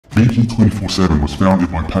VG 24/7 was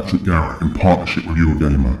founded by Patrick Garrett in partnership with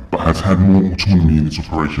Eurogamer, but has had more autonomy in its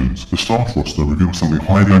operations. The staff roster reveals something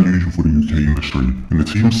highly unusual for the UK industry. In the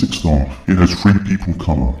team of 6 staff, it has 3 people of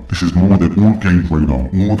colour. This is more than all of Games Radar,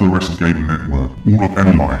 all of the rest of Gaming Network, all of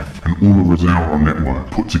N-Life, and all of Rosara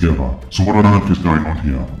Network put together. So what on earth is going on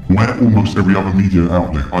here? Why at almost every other media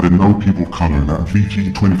outlet are there no people of colour, and at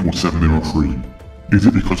VG 24/7 there are 3? Is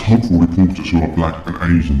it because hopeful reporters who are black and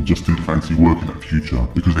Asian just didn't fancy working at Future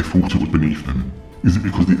because they thought it was beneath them? Is it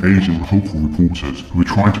because the Asian hopeful reporters who were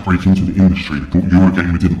trying to break into the industry thought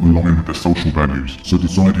Eurogamer didn't align with their social values, so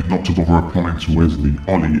decided not to bother applying to Wesley,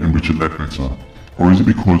 Ollie and Richard Ledbetter? Or is it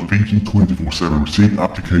because VG 24/7 received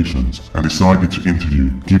applications and decided to interview,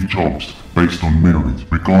 give jobs based on merit,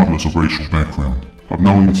 regardless of racial background? I've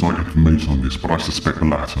no inside information on this, but I suspect the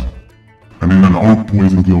latter. And in an old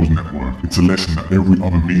boys and girls network, it's a lesson that every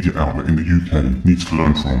other media outlet in the UK needs to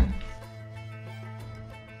learn from.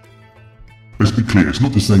 Let's be clear, it's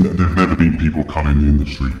not to say that there have never been people of colour in the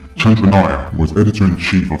industry. Chandra Nair was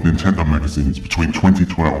editor-in-chief of Nintendo magazines between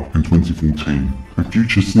 2012 and 2014, and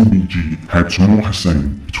Future CBG had Tamor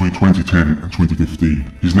Hussain between 2010 and 2015.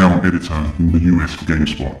 He's now an editor in the US for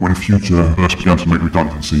GameSpot. When Future first began to make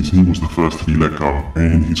redundancies, he was the first to be let go,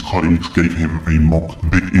 and his colleagues gave him a mock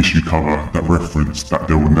big issue cover that referenced that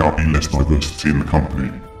there would now be less diversity in the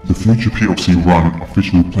company. The Future PLC run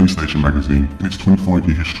official PlayStation magazine, in its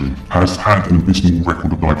 25-year history, has had an abysmal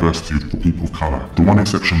record of diversity for people of colour, the one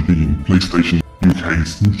exception being PlayStation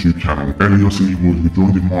UK's YouTube channel. Elios Wood, who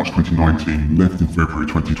joined in March 2019, left in February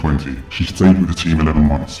 2020. She stayed with the team 11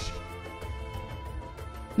 months.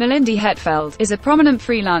 Melindy Hetfeld is a prominent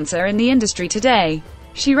freelancer in the industry today.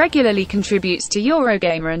 She regularly contributes to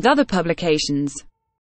Eurogamer and other publications.